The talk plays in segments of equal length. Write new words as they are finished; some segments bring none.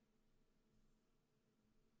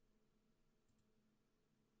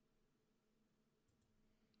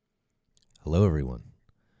Hello, everyone,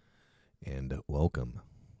 and welcome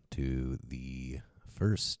to the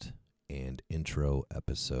first and intro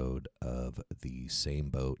episode of the Same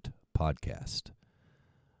Boat podcast.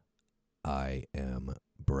 I am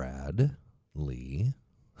Brad Lee,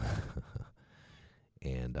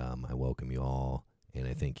 and I welcome you all, and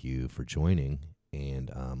I thank you for joining and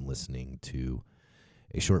listening to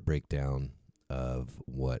a short breakdown of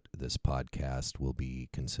what this podcast will be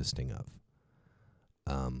consisting of.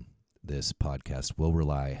 This podcast will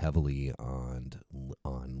rely heavily on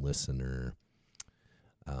listener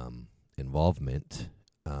involvement.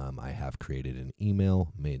 I have created an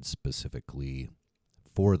email made specifically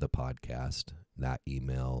for the podcast. That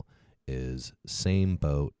email is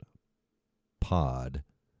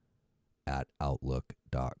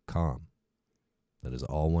sameboatpod@outlook.com. That is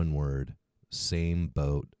all one word,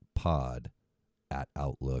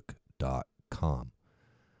 sameboatpod@outlook.com.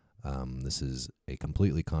 This is a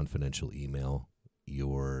completely confidential email.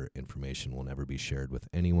 Your information will never be shared with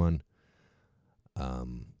anyone.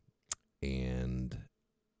 And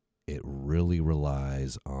it really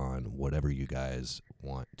relies on whatever you guys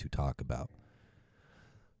want to talk about.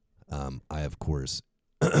 I, of course,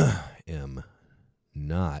 am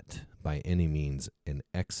not by any means an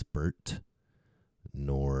expert,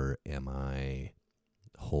 nor am I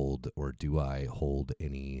do I hold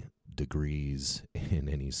any degrees in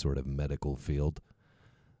any sort of medical field.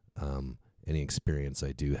 Any experience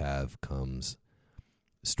I do have comes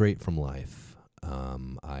straight from life.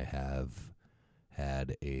 I have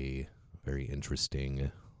had a very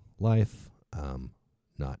interesting life,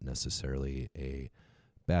 not necessarily a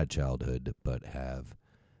bad childhood, but have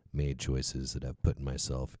made choices that have put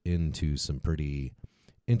myself into some pretty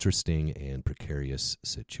interesting and precarious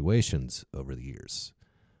situations over the years.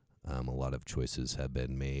 A lot of choices have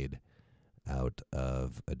been made out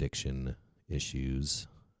of addiction issues,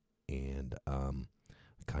 and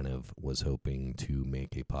kind of was hoping to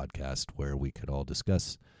make a podcast where we could all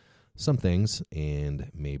discuss some things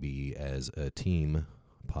and maybe as a team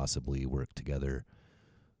possibly work together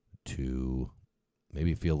to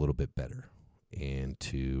maybe feel a little bit better and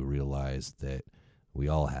to realize that we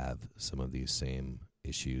all have some of these same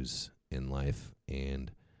issues in life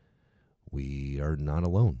and we are not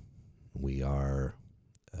alone. We are,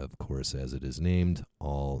 of course, as it is named,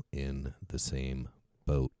 all in the same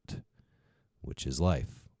boat, which is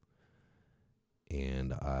life.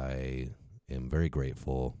 And I am very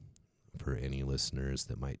grateful for any listeners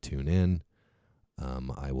that might tune in.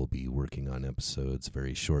 I will be working on episodes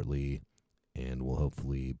very shortly and will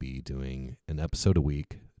hopefully be doing an episode a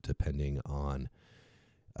week depending on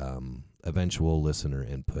eventual listener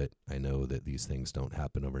input. I know that these things don't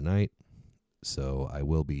happen overnight, so I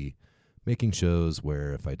will be making shows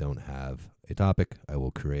where if I don't have a topic, I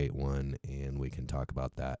will create one and we can talk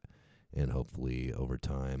about that and hopefully over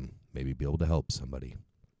time maybe be able to help somebody.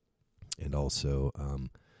 And also,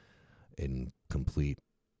 in complete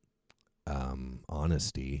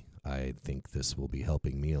honesty, I think this will be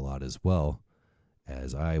helping me a lot as well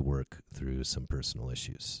as I work through some personal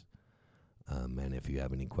issues. And if you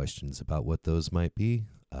have any questions about what those might be,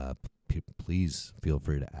 please feel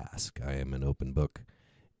free to ask. I am an open book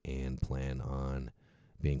and plan on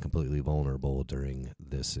being completely vulnerable during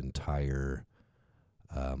this entire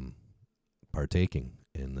partaking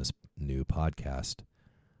in this new podcast.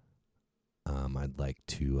 I'd like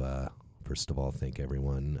to, first of all, thank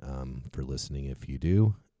everyone for listening if you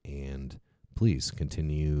do, and please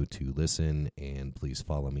continue to listen, and please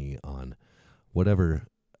follow me on whatever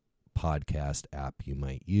podcast app you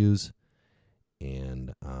might use,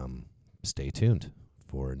 and stay tuned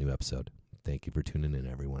for a new episode. Thank you for tuning in,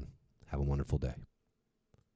 everyone. Have a wonderful day.